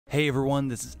Hey everyone,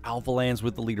 this is Alpha Lance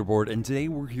with the Leaderboard, and today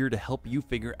we're here to help you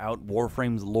figure out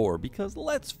Warframe's lore, because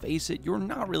let's face it, you're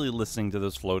not really listening to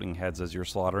those floating heads as you're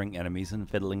slaughtering enemies and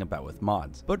fiddling about with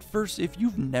mods. But first, if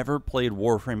you've never played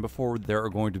Warframe before, there are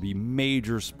going to be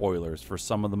major spoilers for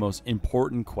some of the most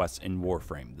important quests in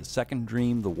Warframe: the Second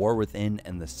Dream, the War Within,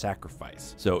 and the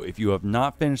Sacrifice. So if you have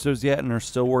not finished those yet and are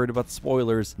still worried about the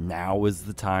spoilers, now is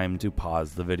the time to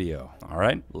pause the video.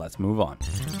 Alright, let's move on.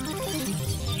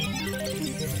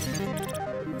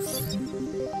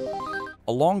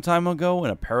 A long time ago,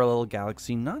 in a parallel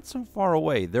galaxy not so far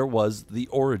away, there was the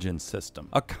Origin system,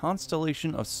 a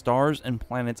constellation of stars and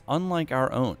planets unlike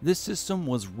our own. This system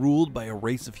was ruled by a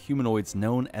race of humanoids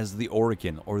known as the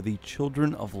Orokin, or the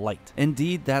Children of Light.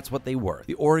 Indeed, that's what they were.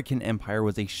 The Orokin Empire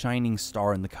was a shining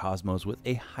star in the cosmos with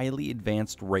a highly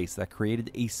advanced race that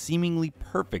created a seemingly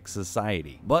perfect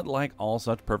society. But like all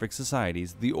such perfect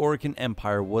societies, the Orokin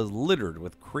Empire was littered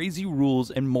with crazy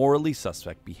rules and morally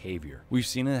suspect behavior. We've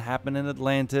seen it happen in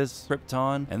Atlantis,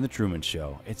 Krypton, and the Truman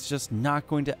Show. It's just not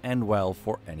going to end well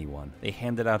for anyone. They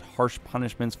handed out harsh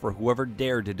punishments for whoever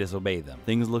dared to disobey them.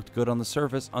 Things looked good on the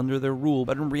surface under their rule,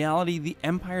 but in reality, the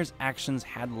Empire's actions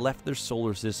had left their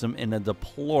solar system in a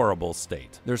deplorable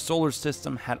state. Their solar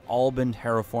system had all been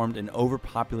terraformed, and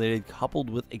overpopulated, coupled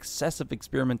with excessive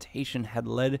experimentation, had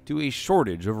led to a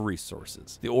shortage of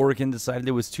resources. The Orokin decided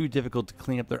it was too difficult to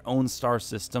clean up their own star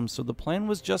system, so the plan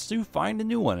was just to find a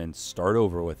new one and start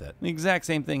over with it. The exact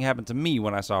same thing happened to me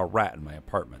when I saw a rat in my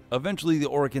apartment. Eventually, the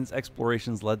Orokin's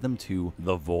explorations led them to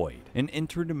the Void, an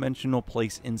interdimensional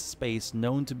place in space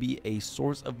known to be a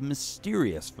source of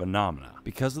mysterious phenomena.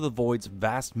 Because of the Void's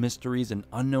vast mysteries and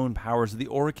unknown powers, the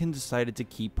Orokin decided to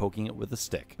keep poking it with a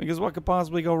stick, because what could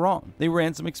possibly go wrong? They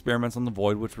ran some experiments on the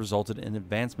Void which resulted in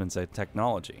advancements in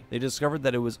technology. They discovered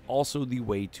that it was also the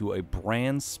way to a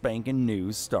brand spanking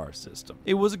new star system.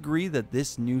 It was agreed that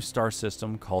this new star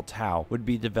system, called Tau, would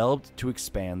be developed to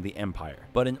expand the Empire.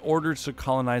 But in order to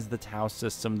colonize the Tau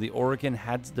system, the Orokin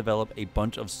had to develop a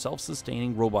bunch of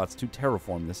self-sustaining robots to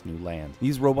terraform this new land.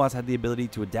 These robots had the ability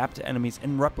to adapt to enemies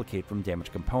and replicate from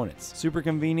damaged components. Super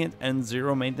convenient and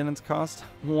zero maintenance cost?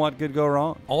 What could go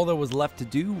wrong? All that was left to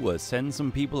do was send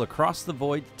some people across the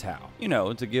Void to Tau, you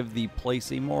know, to give the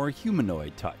place a more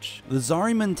humanoid touch. The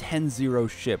Zariman 10-0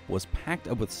 ship was packed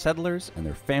up with settlers and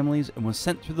their families and was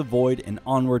sent through the Void and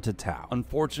onward to Tau.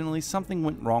 Unfortunately, something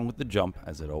went wrong with the jump,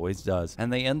 as it always does,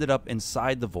 and they ended up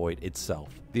inside the Void itself.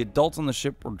 The adults on the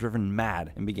ship were driven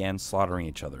mad and began slaughtering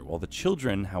each other, while the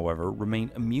children, however,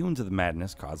 remained immune to the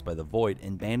madness caused by the Void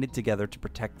and banded together to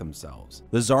protect themselves.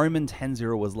 The Zariman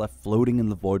 10-0 was left floating in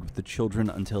the Void with the children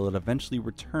until it eventually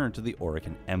returned to the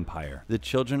Orokin Empire. The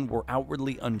children were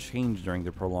outwardly unchanged during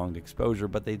their prolonged exposure,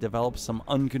 but they developed some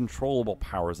uncontrollable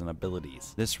powers and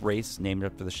abilities. This race, named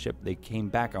after the ship they came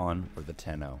back on, were the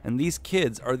Tenno. And these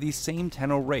kids are the same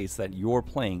Tenno race that you're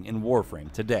playing in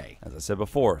Warframe today. As I said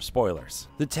before, spoilers.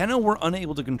 The Tenno were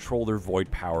unable to control their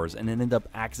Void powers and ended up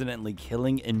accidentally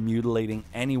killing and mutilating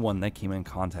anyone that came in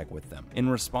contact with them. In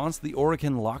response, the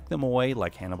Orokin locked them away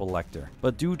like Hannibal Lecter.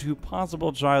 But due to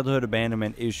possible childhood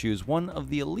abandonment issues, one of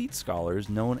the elite scholars,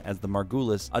 known as the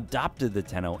Margulis, adopted the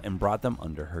Tenno and brought them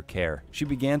under her care. She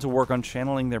began to work on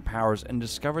channeling their powers and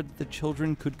discovered that the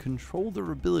children could control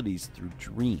their abilities through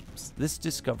dreams. This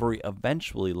discovery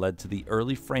eventually led to the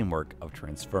early framework of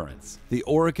transference. The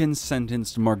Orokin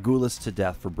sentenced Margulis to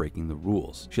death for breaking the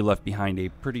rules. She left behind a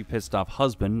pretty pissed off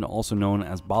husband, also known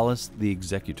as Ballas the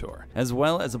Executor, as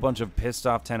well as a bunch of pissed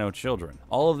off Tenno children.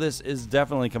 All of this is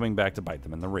definitely coming back to bite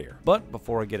them in the rear. But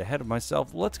before I get ahead of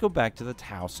myself, let's go back to the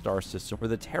Tau star system where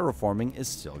the terraforming is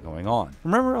still going on.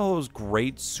 Remember all those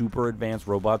great super advanced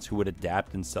robots who would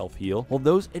adapt and self-heal? Well,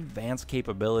 those advanced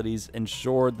capabilities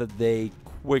ensured that they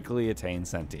quickly attain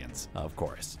sentience, of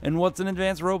course. And what's an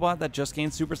advanced robot that just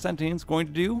gained super sentience going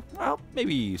to do? Well,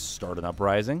 maybe start an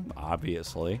uprising,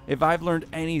 obviously. If I've learned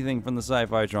anything from the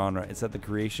sci-fi genre, it's that the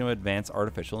creation of advanced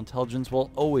artificial intelligence will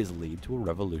always lead to a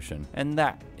revolution. And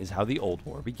that is how the Old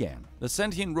War began. The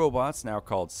sentient robots, now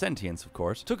called sentients of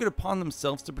course, took it upon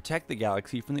themselves to protect the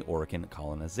galaxy from the Orokin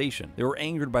colonization. They were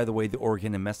angered by the way the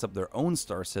Orokin had messed up their own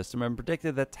star system and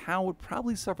predicted that Tau would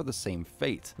probably suffer the same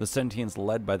fate. The sentients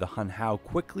led by the Hun Hao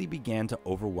quickly began to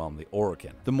overwhelm the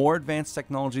Orokin. The more advanced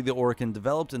technology the Orokin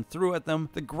developed and threw at them,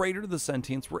 the greater the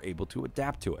sentients were able to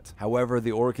adapt to it. However,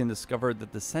 the Orokin discovered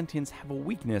that the sentients have a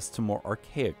weakness to more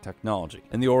archaic technology.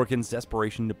 In the Orokin's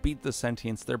desperation to beat the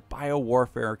sentients, their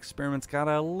biowarfare experiments got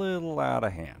a little out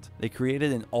of hand. They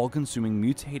created an all-consuming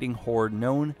mutating horde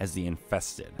known as the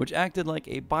Infested, which acted like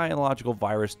a biological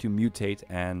virus to mutate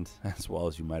and, as well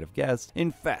as you might have guessed,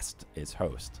 infest its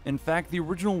host. In fact, the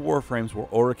original Warframes were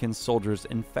Orokin soldiers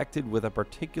warframes infected with a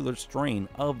particular strain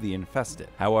of the infested.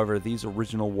 However, these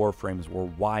original warframes were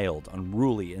wild,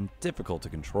 unruly, and difficult to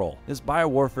control. This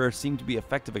biowarfare seemed to be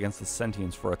effective against the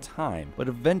sentients for a time, but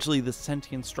eventually the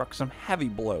sentients struck some heavy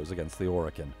blows against the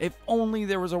Orokin. If only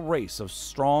there was a race of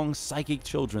strong, psychic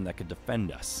children that could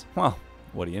defend us. Well,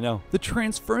 what do you know? The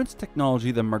transference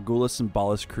technology that Margulis and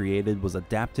Ballas created was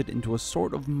adapted into a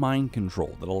sort of mind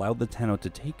control that allowed the Tenno to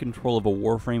take control of a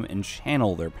warframe and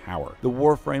channel their power. The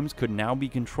warframes could now be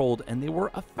controlled, and they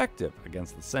were effective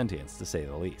against the sentients, to say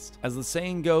the least. As the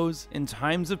saying goes, in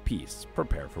times of peace,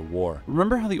 prepare for war.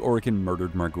 Remember how the Orokin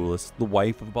murdered Margulis, the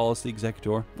wife of Ballas the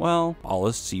Executor? Well,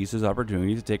 Ballas seized his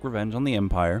opportunity to take revenge on the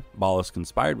Empire. Ballas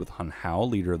conspired with Hun Hao,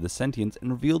 leader of the sentients,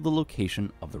 and revealed the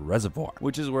location of the reservoir,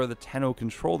 which is where the Tenno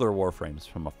control their warframes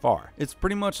from afar. It's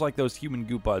pretty much like those human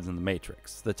goop buds in the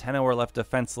Matrix. The Tenno are left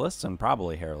defenseless and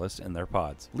probably hairless in their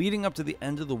pods. Leading up to the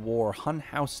end of the war, Hun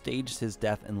Hao staged his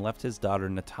death and left his daughter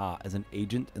Nata as an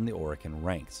agent in the Orokin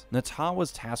ranks. Nata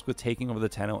was tasked with taking over the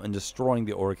Tenno and destroying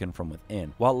the Orokin from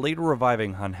within, while later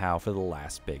reviving Hun Hao for the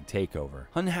last big takeover.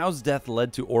 Hun Hao's death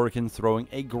led to Orokin throwing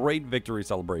a great victory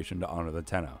celebration to honor the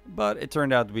Tenno, but it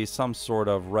turned out to be some sort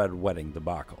of red wedding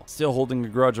debacle. Still holding a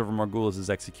grudge over Margulis'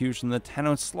 execution, the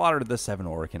Tenno slaughtered the 7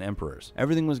 Orokin emperors.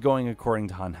 Everything was going according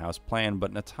to Hun Hao's plan,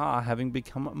 but Nata, having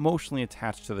become emotionally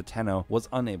attached to the Tenno, was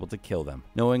unable to kill them.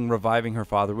 Knowing reviving her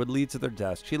father would lead to their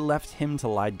deaths, she left him to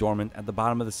lie dormant at the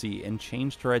bottom of the sea and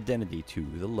changed her identity to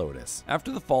the Lotus.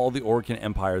 After the fall of the Orokin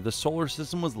Empire, the solar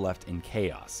system was left in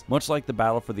chaos. Much like the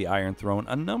battle for the Iron Throne,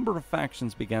 a number of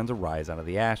factions began to rise out of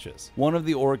the ashes. One of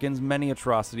the Orokin's many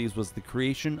atrocities was the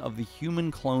creation of the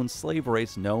human clone slave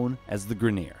race known as the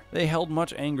Grineer. They held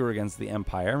much anger against the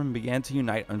Empire and began to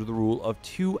unite under the rule of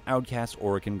 2 outcast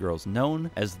Orokin girls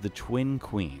known as the Twin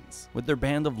Queens. With their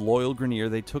band of loyal Grineer,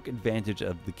 they took advantage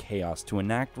of the chaos to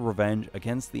enact revenge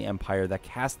against the Empire that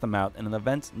cast them out in an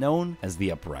event known as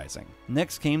the Uprising.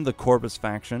 Next came the Corpus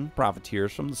faction,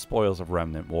 profiteers from the spoils of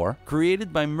Remnant War.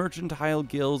 Created by mercantile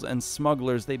guilds and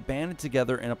smugglers, they banded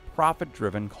together in a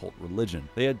profit-driven cult religion.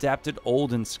 They adapted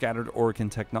old and scattered Orokin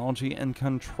technology and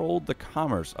controlled the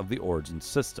commerce of the Origin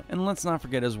system. And let's not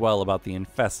forget as well about the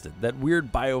Infested, that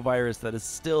weird biovirus that is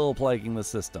still plaguing the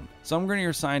system. Some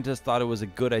Grineer scientists thought it was a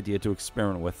good idea to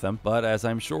experiment with them, but as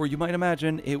I'm sure you might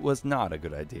imagine, it was not a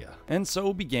good idea. And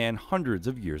so began hundreds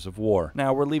of years of war.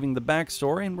 Now we're leaving the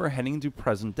backstory and we're heading to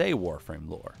present-day Warframe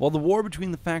lore. While the war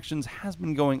between the factions has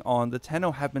been going on, the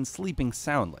Tenno have been sleeping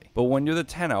soundly. But when you're the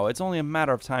Tenno, it's only a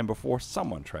matter of time before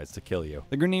someone tries to kill you.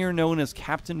 The Grineer known as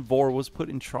Captain Vor was put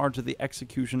in charge of the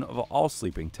execution of all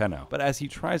sleeping Tenno, but as he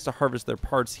tries to harvest their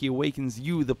parts, he awakens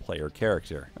you, the player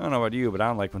character. I don't know about you, but I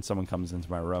don't like when someone comes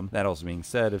into my room. That also being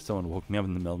said, if someone woke me up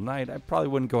in the middle of the night, I probably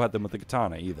wouldn't go at them with a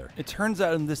katana either. It turns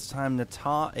out in this time,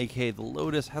 Nata, aka the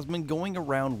Lotus, has been going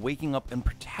around waking up and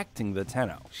protecting the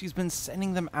Tenno. She's been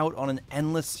sending them out on an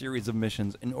endless series of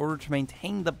missions in order to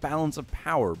maintain the balance of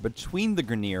power between the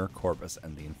Grineer, Corpus,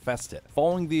 and the Infested.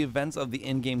 Following the events of the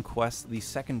in-game quest, The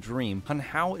Second Dream, Hun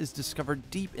Hao is discovered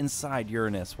deep inside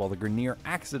Uranus while the Grineer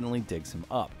accidentally digs him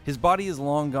up. His body is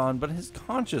long gone, but his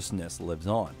consciousness lives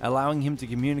on, allowing him to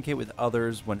communicate with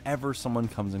others whenever someone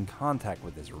comes in contact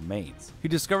with his remains. He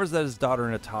discovers that his daughter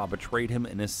Nata betrayed him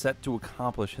and is set to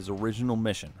accomplish his original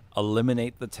mission: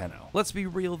 eliminate the Tenno. Let's be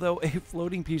real though, a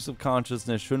floating piece of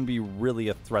consciousness shouldn't be really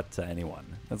a threat to anyone.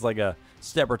 It's like a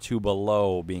step or two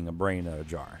below being a brain in a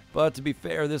jar. But to be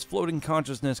fair, this floating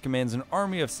consciousness commands an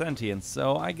army of sentients,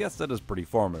 so I guess that is pretty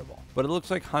formidable. But it looks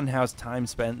like Hun Hao's time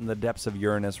spent in the depths of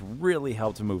Uranus really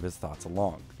helped to move his thoughts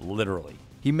along, literally.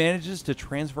 He manages to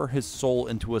transfer his soul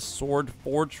into a sword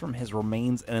forged from his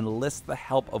remains and enlists the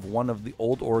help of one of the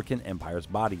old Orokin Empire's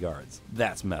bodyguards.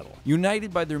 That's metal.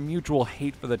 United by their mutual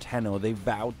hate for the Tenno, they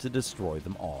vowed to destroy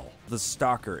them all. The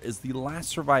Stalker is the last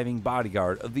surviving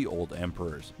bodyguard of the old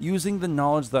emperors. Using the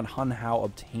knowledge that Hun Hao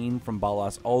obtained from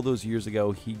Ballas all those years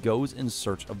ago, he goes in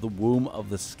search of the Womb of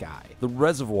the Sky, the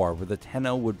reservoir where the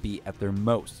Tenno would be at their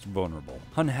most vulnerable.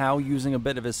 Hun Hao, using a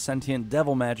bit of his sentient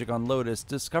devil magic on Lotus,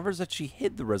 discovers that she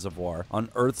hid the reservoir on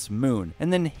Earth's moon,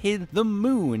 and then hid the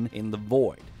moon in the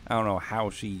void. I don't know how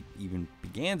she even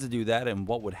began to do that and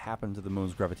what would happen to the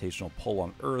moon's gravitational pull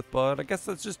on Earth, but I guess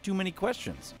that's just too many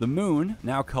questions. The moon,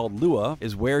 now called Lua,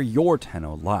 is where your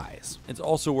Tenno lies. It's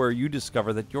also where you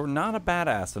discover that you're not a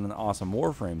badass in an awesome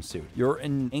Warframe suit. You're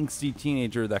an angsty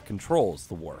teenager that controls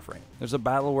the Warframe. There's a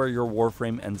battle where your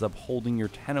Warframe ends up holding your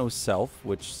Tenno self,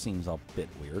 which seems a bit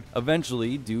weird.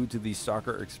 Eventually, due to the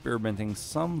Stalker experimenting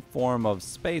some form of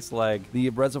space leg, the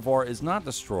reservoir is not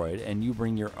destroyed and you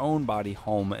bring your own body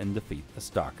home and defeat the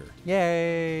Stalker. Yay!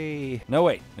 Yay! No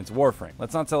wait, it's Warframe.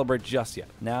 Let's not celebrate just yet.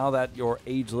 Now that your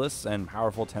ageless and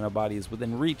powerful Tenno body is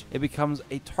within reach, it becomes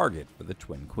a target for the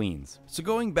Twin Queens. So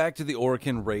going back to the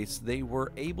Orokin race, they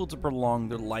were able to prolong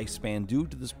their lifespan due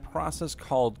to this process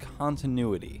called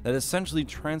continuity that essentially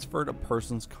transferred a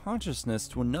person's consciousness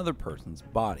to another person's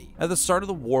body. At the start of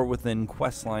the War Within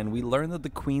questline, we learned that the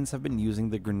Queens have been using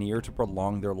the Grineer to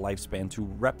prolong their lifespan to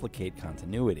replicate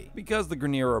continuity. Because the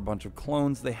Grineer are a bunch of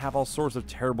clones, they have all sorts of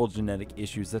terrible genetic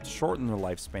issues that shorten their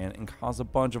lifespan and cause a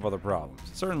bunch of other problems.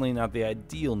 Certainly not the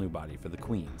ideal new body for the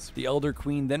Queens. The Elder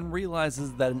Queen then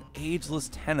realizes that an ageless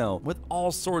Tenno with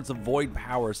all sorts of void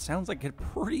powers sounds like a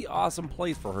pretty awesome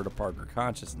place for her to park her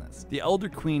consciousness. The Elder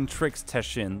Queen tricks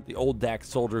Teshin, the old Dax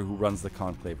soldier who runs the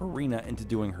Conclave arena, into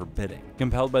doing her bidding.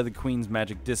 Compelled by the Queen's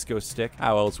magic disco stick,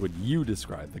 how else would you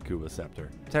describe the Kuah scepter?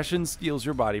 Teshin steals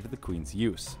your body for the Queen's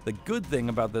use. The good thing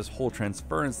about this whole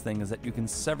transference thing is that you can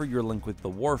sever your link with the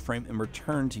Warframe and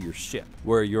return to your ship,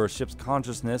 where your ship's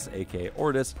consciousness, aka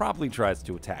Ordis, probably tries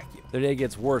to attack you. The day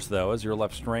gets worse though, as you're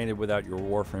left stranded without your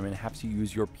Warframe and have to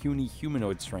use your puny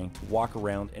humanoid strength to walk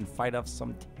around and fight off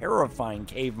some terrifying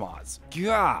cave moths.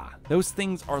 Gah! Those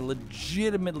things are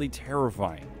legitimately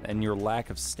terrifying, and your lack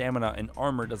of stamina and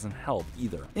armor doesn't help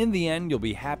either. In the end, you'll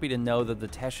be happy to know that the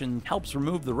Teshin helps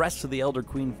remove the rest of the Elder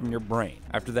Queen from your brain.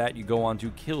 After that, you go on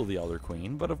to kill the Elder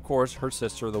Queen, but of course, her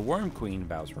sister, the Worm Queen,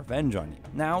 vows revenge on you.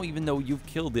 Now, even though you've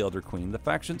killed the Elder Queen, the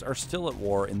factions are still at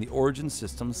war and the origin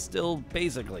system still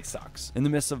basically sucks. In the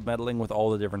midst of meddling with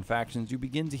all the different factions, you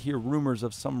begin to hear rumors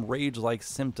of some rage-like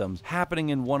symptoms happening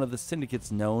in one of the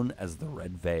syndicates known as the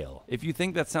Red Veil. If you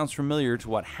think that sounds familiar to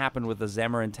what happened with the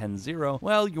Zamarin 10-0,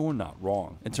 well, you're not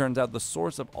wrong. It turns out the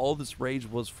source of all this rage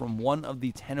was from one of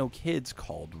the Tenno kids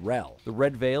called Rel. The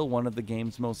Red Veil, one of the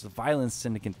game's most violent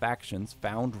syndicate factions,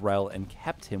 found Rel and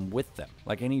kept him with them.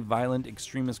 Like any violent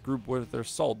extremist group worth their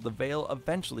salt, the Veil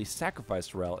eventually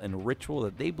sacrificed Rel in a ritual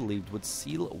that they believed would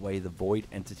seal away the void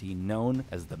entity known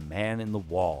as the Man in the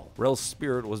Wall. Rel's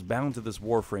spirit was bound to this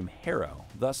Warframe Harrow,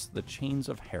 thus the Chains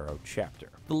of Harrow chapter.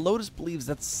 The Lotus believes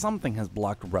that something has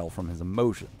blocked Rel from his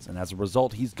emotions, and as a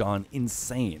result he's gone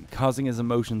insane, causing his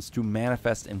emotions to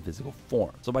manifest in physical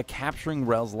form. So by capturing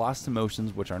Rel's lost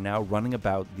emotions, which are now running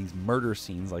about these murder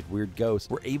scenes like weird ghosts,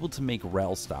 we're able to make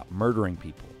Rel stop murdering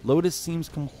people. Lotus seems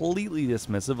completely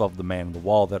dismissive of the Man in the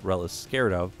Wall that Rel is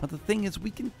scared of, but the thing is,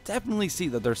 we can definitely see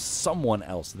that there's someone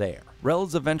else there. Rel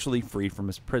is eventually freed from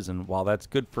his prison. While that's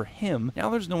good for him, now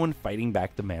there's no one fighting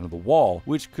back the Man of the Wall,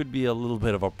 which could be a little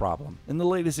bit of a problem. In the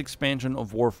latest expansion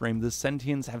of Warframe, the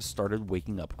Sentients have started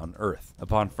waking up on Earth.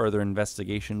 Upon further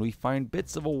investigation, we find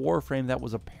bits of a Warframe that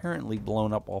was apparently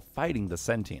blown up while fighting the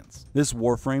Sentients. This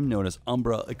Warframe, known as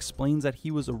Umbra, explains that he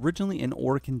was originally an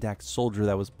Orokin Dax soldier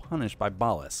that was punished by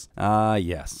Ballas. Ah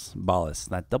yes, Ballas,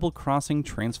 that double-crossing,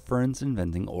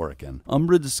 transference-inventing Orokin.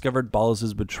 Umbra discovered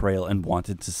Ballas' betrayal and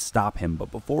wanted to stop him,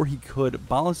 but before he could,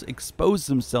 Ballas exposed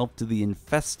himself to the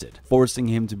infested, forcing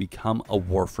him to become a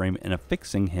Warframe and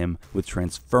affixing him with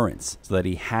transference, so that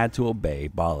he had to obey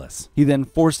Ballas. He then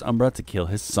forced Umbra to kill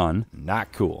his son.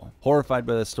 Not cool. Horrified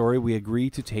by the story, we agree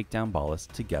to take down Ballas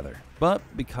together. But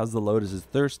because the Lotus is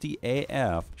thirsty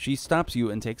AF, she stops you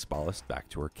and takes Ballas back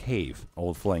to her cave.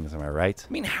 Old flings, am I right?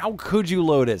 I mean, how could you,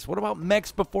 Lotus? What about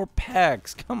mechs before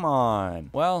pecs? Come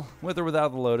on. Well, with or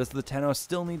without the Lotus, the Tenno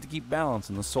still need to keep balance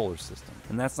in the solar system.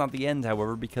 And that's not the end,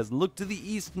 however, because look to the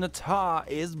east, Nata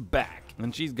is back.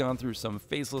 And she's gone through some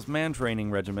faceless man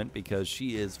training regiment because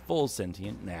she is full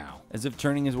sentient now. As if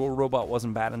turning into a robot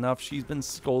wasn't bad enough, she's been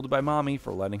scolded by mommy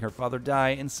for letting her father die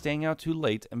and staying out too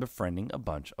late and befriending a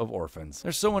bunch of orphans.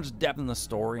 There's so much depth in the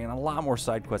story and a lot more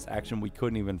side quest action we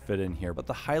couldn't even fit in here, but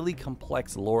the highly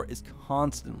complex lore is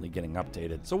constantly getting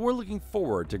updated, so we're looking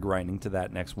forward to grinding to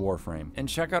that next Warframe. And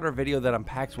check out our video that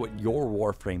unpacks what your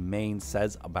Warframe main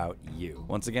says about you.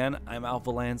 Once again, I'm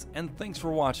Alpha Lance, and thanks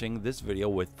for watching this video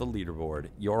with The Leaderboard,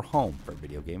 your home for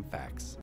video game facts.